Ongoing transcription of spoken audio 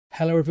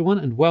Hello everyone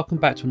and welcome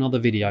back to another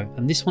video,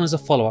 and this one is a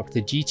follow-up to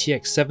the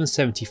GTX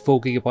 770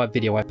 4GB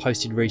video I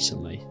posted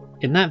recently.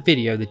 In that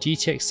video, the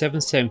GTX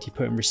 770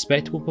 put in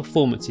respectable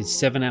performances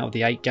 7 out of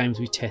the 8 games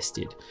we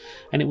tested,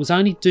 and it was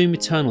only Doom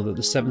Eternal that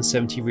the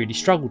 770 really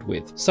struggled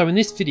with. So in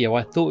this video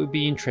I thought it would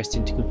be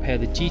interesting to compare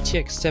the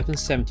GTX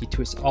 770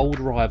 to its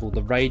old rival,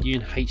 the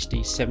Radeon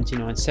HD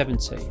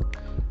 7970.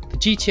 The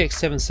GTX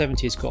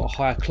 770 has got a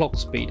higher clock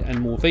speed and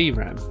more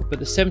VRAM, but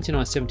the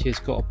 7970 has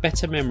got a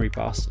better memory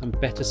bus and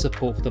better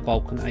support for the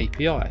Vulkan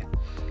API.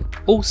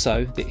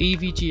 Also, the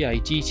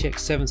EVGA GTX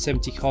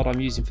 770 card I'm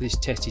using for this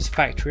test is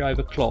factory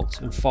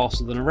overclocked and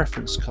faster than a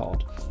reference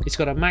card. It's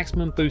got a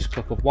maximum boost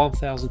clock of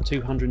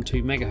 1202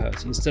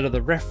 MHz instead of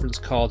the reference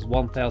card's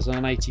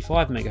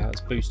 1085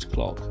 MHz boost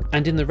clock.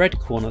 And in the red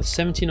corner, the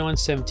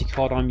 7970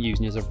 card I'm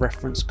using is a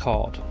reference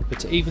card, but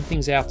to even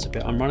things out a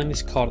bit, I'm running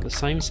this card at the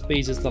same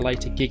speeds as the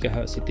later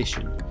GHz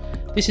edition.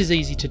 This is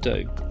easy to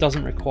do,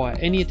 doesn't require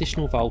any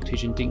additional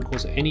voltage and didn't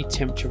cause any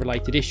temperature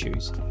related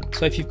issues,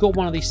 so if you've got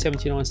one of these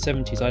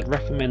 7970s I'd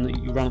recommend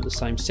that you run at the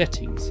same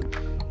settings.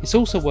 It's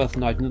also worth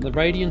noting that the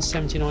Radeon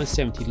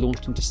 7970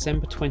 launched in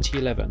December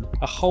 2011,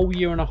 a whole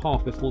year and a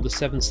half before the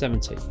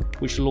 770,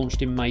 which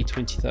launched in May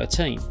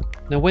 2013.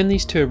 Now when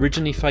these two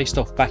originally faced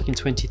off back in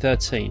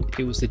 2013,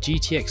 it was the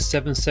GTX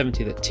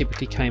 770 that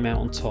typically came out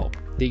on top.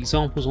 The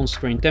examples on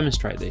screen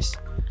demonstrate this.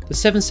 The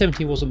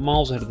 770 wasn't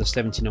miles ahead of the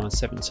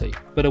 7970,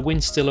 but a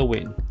win's still a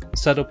win,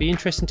 so it'll be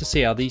interesting to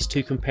see how these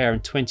two compare in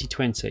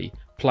 2020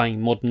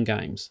 playing modern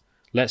games.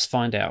 Let's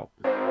find out.